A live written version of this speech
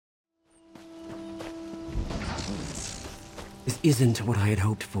This isn't what I had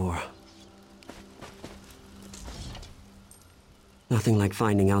hoped for. Nothing like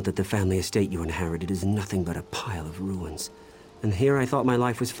finding out that the family estate you inherited is nothing but a pile of ruins. And here I thought my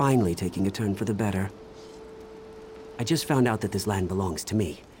life was finally taking a turn for the better. I just found out that this land belongs to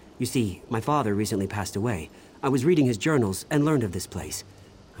me. You see, my father recently passed away. I was reading his journals and learned of this place.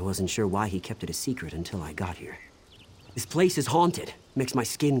 I wasn't sure why he kept it a secret until I got here. This place is haunted. Makes my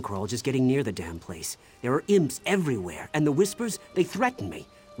skin crawl just getting near the damn place. There are imps everywhere, and the whispers, they threaten me,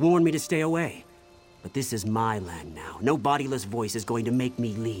 warn me to stay away. But this is my land now. No bodiless voice is going to make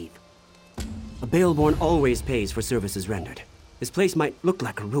me leave. A Baelborne always pays for services rendered. This place might look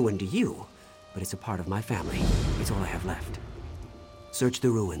like a ruin to you, but it's a part of my family. It's all I have left. Search the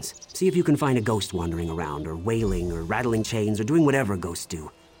ruins. See if you can find a ghost wandering around, or wailing, or rattling chains, or doing whatever ghosts do.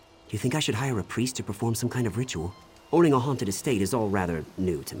 Do you think I should hire a priest to perform some kind of ritual? Owning a haunted estate is all rather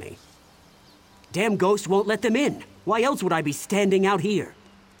new to me. Damn ghost won't let them in! Why else would I be standing out here?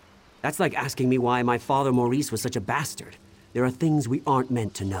 That's like asking me why my father Maurice was such a bastard. There are things we aren't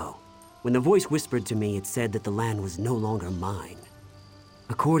meant to know. When the voice whispered to me, it said that the land was no longer mine.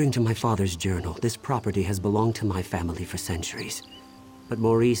 According to my father's journal, this property has belonged to my family for centuries. But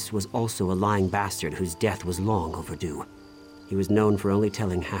Maurice was also a lying bastard whose death was long overdue. He was known for only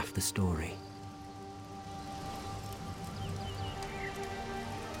telling half the story.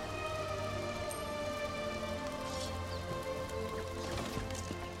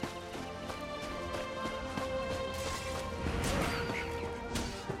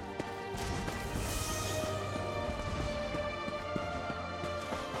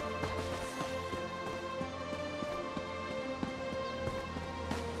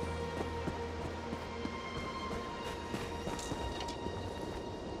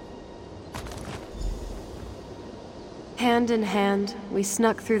 Hand in hand, we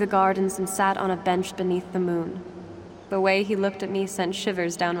snuck through the gardens and sat on a bench beneath the moon. The way he looked at me sent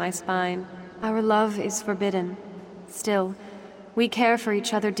shivers down my spine. Our love is forbidden. Still, we care for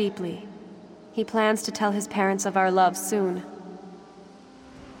each other deeply. He plans to tell his parents of our love soon.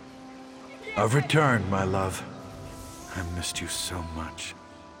 I've returned, my love. I missed you so much.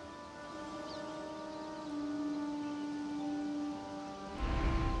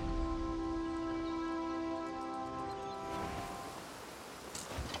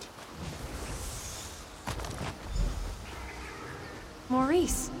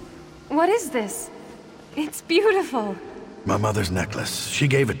 Maurice, what is this? It's beautiful. My mother's necklace. She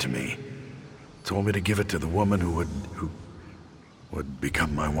gave it to me. Told me to give it to the woman who would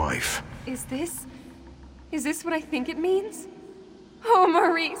become my wife. Is this what I think it means? Oh,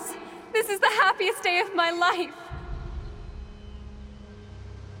 Maurice, this is the happiest day of my life.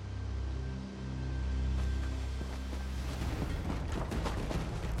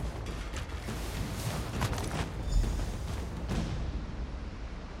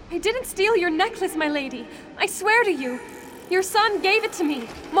 I didn't steal your necklace, my lady. I swear to you. Your son gave it to me.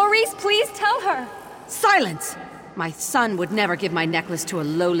 Maurice, please tell her. Silence! My son would never give my necklace to a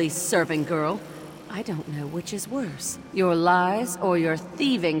lowly serving girl. I don't know which is worse, your lies or your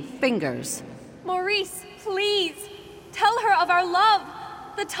thieving fingers. Maurice, please. Tell her of our love.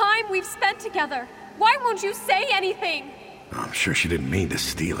 The time we've spent together. Why won't you say anything? I'm sure she didn't mean to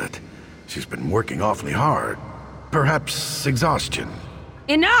steal it. She's been working awfully hard. Perhaps exhaustion.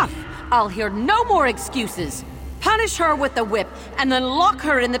 Enough! I'll hear no more excuses. Punish her with the whip, and then lock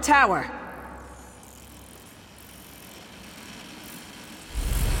her in the tower.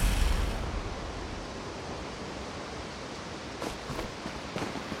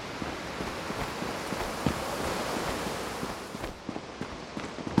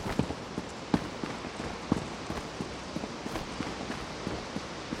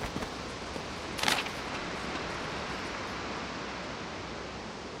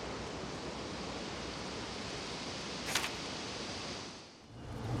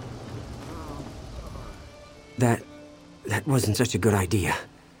 That wasn't such a good idea.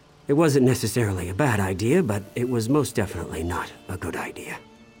 It wasn't necessarily a bad idea, but it was most definitely not a good idea.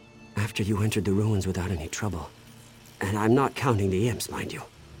 After you entered the ruins without any trouble, and I'm not counting the imps, mind you,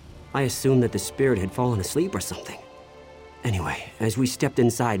 I assumed that the spirit had fallen asleep or something. Anyway, as we stepped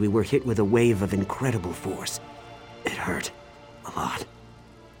inside, we were hit with a wave of incredible force. It hurt. A lot.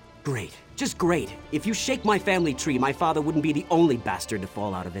 Great. Just great. If you shake my family tree, my father wouldn't be the only bastard to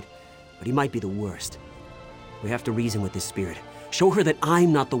fall out of it, but he might be the worst. We have to reason with this spirit. Show her that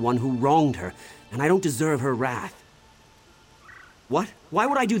I'm not the one who wronged her, and I don't deserve her wrath. What? Why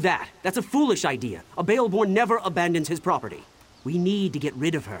would I do that? That's a foolish idea. A Baelborne never abandons his property. We need to get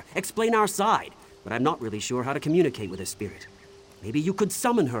rid of her, explain our side, but I'm not really sure how to communicate with a spirit. Maybe you could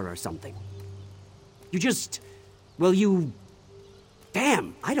summon her or something. You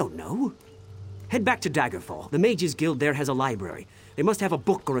Damn, I don't know. Head back to Daggerfall. The Mages Guild there has a library. They must have a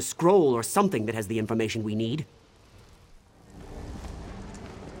book or a scroll or something that has the information we need.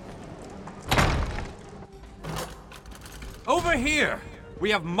 Over here! We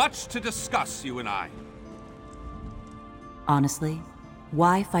have much to discuss, you and I. Honestly,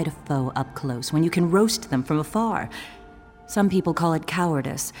 why fight a foe up close when you can roast them from afar? Some people call it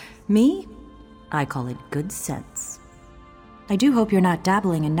cowardice. Me? I call it good sense. I do hope you're not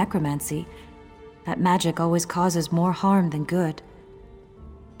dabbling in necromancy. That magic always causes more harm than good.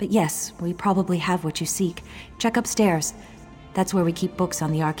 But yes, we probably have what you seek. Check upstairs. That's where we keep books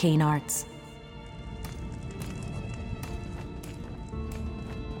on the arcane arts.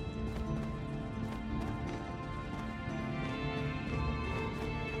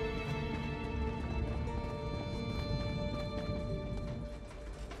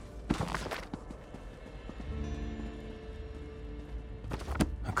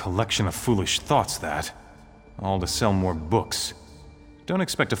 Collection of foolish thoughts, that. All to sell more books. Don't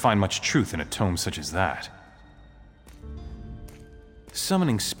expect to find much truth in a tome such as that.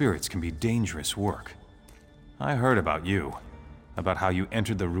 Summoning spirits can be dangerous work. I heard about you. About how you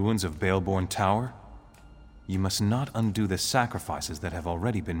entered the ruins of Baelborne Tower. You must not undo the sacrifices that have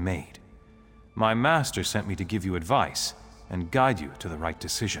already been made. My master sent me to give you advice and guide you to the right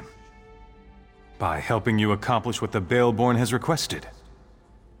decision. By helping you accomplish what the Baelborne has requested.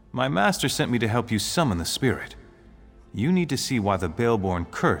 My master sent me to help you summon the spirit. You need to see why the Baelborne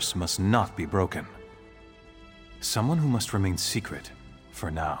curse must not be broken. Someone who must remain secret,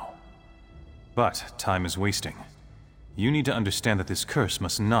 for now. But time is wasting. You need to understand that this curse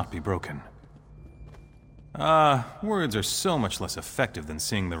must not be broken. Words are so much less effective than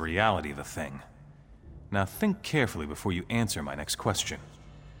seeing the reality of a thing. Now think carefully before you answer my next question.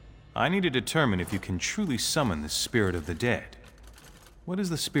 I need to determine if you can truly summon the spirit of the dead. What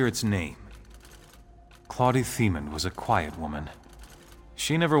is the spirit's name? Claudie Themond was a quiet woman.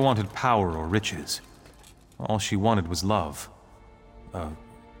 She never wanted power or riches. All she wanted was love. A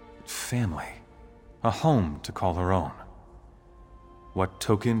family. A home to call her own. What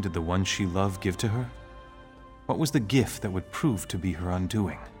token did the one she loved give to her? What was the gift that would prove to be her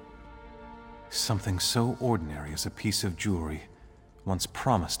undoing? Something so ordinary as a piece of jewelry, once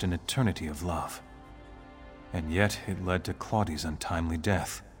promised an eternity of love. And yet it led to Claudie's untimely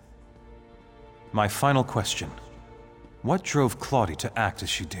death. My final question. What drove Claudie to act as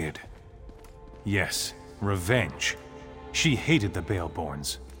she did? Yes, revenge. She hated the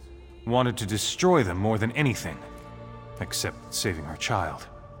Baelbornes. Wanted to destroy them more than anything. Except saving her child.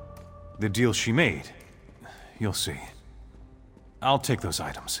 The deal she made, you'll see. I'll take those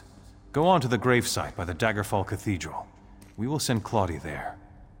items. Go on to the gravesite by the Daggerfall Cathedral. We will send Claudie there.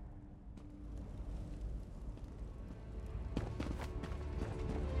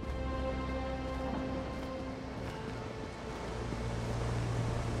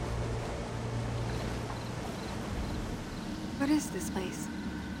 What is this place?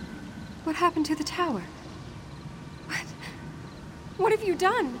 What happened to the tower? What have you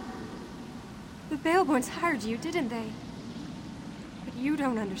done? The Baelbornes hired you, didn't they? But you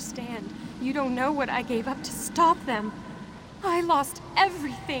don't understand. You don't know what I gave up to stop them. I lost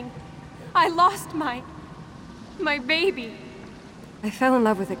everything. I lost my baby. I fell in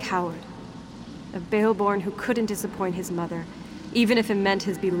love with a coward. A Baelborne who couldn't disappoint his mother, even if it meant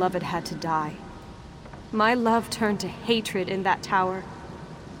his beloved had to die. My love turned to hatred in that tower.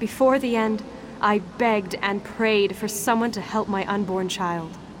 Before the end, I begged and prayed for someone to help my unborn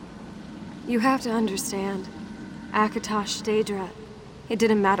child. You have to understand. Akatosh, Daedra, it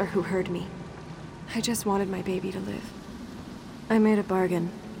didn't matter who heard me. I just wanted my baby to live. I made a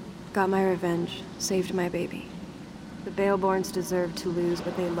bargain, got my revenge, saved my baby. The Baelbornes deserved to lose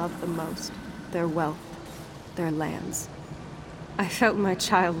what they loved the most, their wealth, their lands. I felt my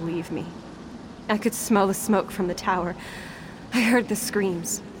child leave me. I could smell the smoke from the tower. I heard the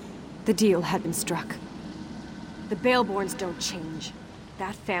screams. The deal had been struck. The Baelbornes don't change.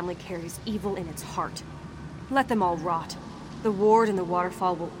 That family carries evil in its heart. Let them all rot. The ward and the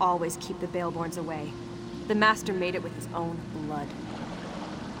waterfall will always keep the Baelbornes away. The Master made it with his own blood.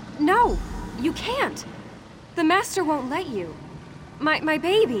 No! You can't! The Master won't let you. My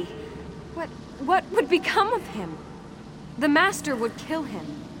baby! What would become of him? The Master would kill him.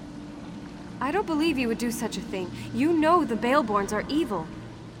 I don't believe you would do such a thing. You know the Baelbornes are evil.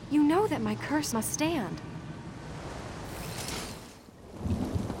 You know that my curse must stand.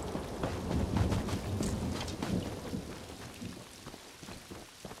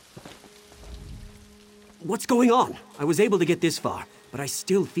 What's going on? I was able to get this far, but I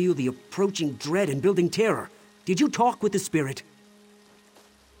still feel the approaching dread and building terror. Did you talk with the spirit?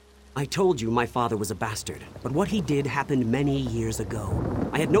 I told you my father was a bastard, but what he did happened many years ago.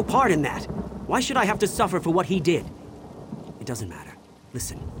 I had no part in that. Why should I have to suffer for what he did? It doesn't matter.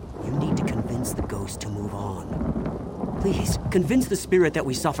 Listen, you need to convince the ghost to move on. Please, convince the spirit that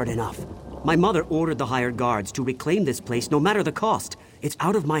we suffered enough. My mother ordered the hired guards to reclaim this place no matter the cost. It's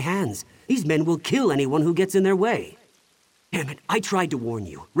out of my hands. These men will kill anyone who gets in their way. Damn it, I tried to warn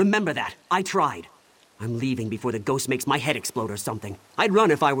you. Remember that. I tried. I'm leaving before the ghost makes my head explode or something. I'd run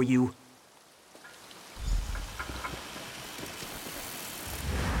if I were you.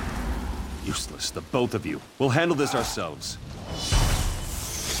 Useless, the both of you. We'll handle this ourselves.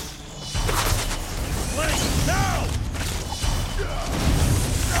 Wait, now!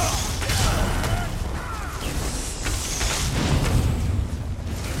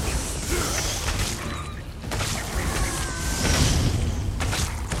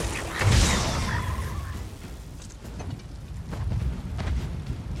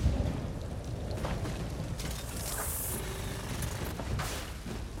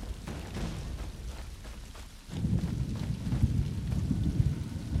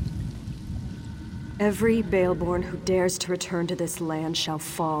 Every Baelborne who dares to return to this land shall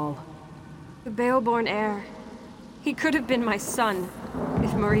fall. The Baelborne heir. He could have been my son,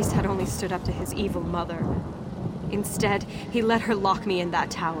 if Maurice had only stood up to his evil mother. Instead, he let her lock me in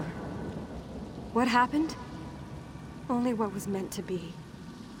that tower. What happened? Only what was meant to be.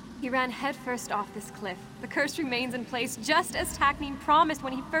 He ran headfirst off this cliff. The curse remains in place, just as Takneen promised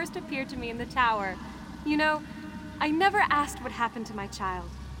when he first appeared to me in the tower. You know, I never asked what happened to my child.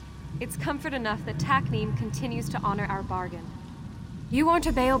 It's comfort enough that Takneen continues to honor our bargain. You aren't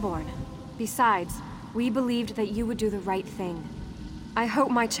a Baelborne. Besides, we believed that you would do the right thing. I hope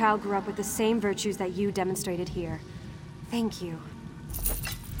my child grew up with the same virtues that you demonstrated here. Thank you.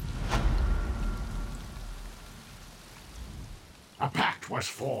 A pact was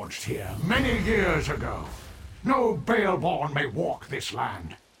forged here many years ago. No Baelborne may walk this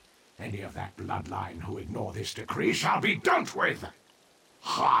land. Any of that bloodline who ignore this decree shall be dealt with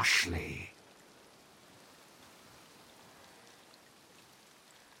harshly.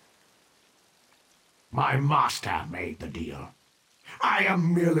 My master made the deal. I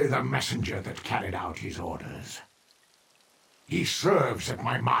am merely the messenger that carried out his orders. He serves at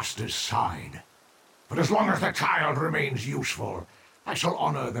my master's side. But as long as the child remains useful, I shall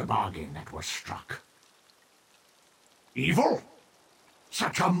honor the bargain that was struck. Evil?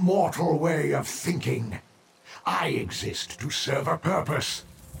 Such a mortal way of thinking. I exist to serve a purpose.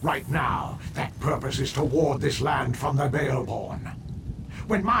 Right now, that purpose is to ward this land from the Baelborne.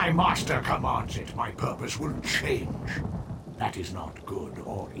 When my master commands it, my purpose will change. That is not good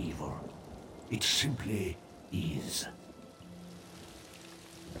or evil. It simply is.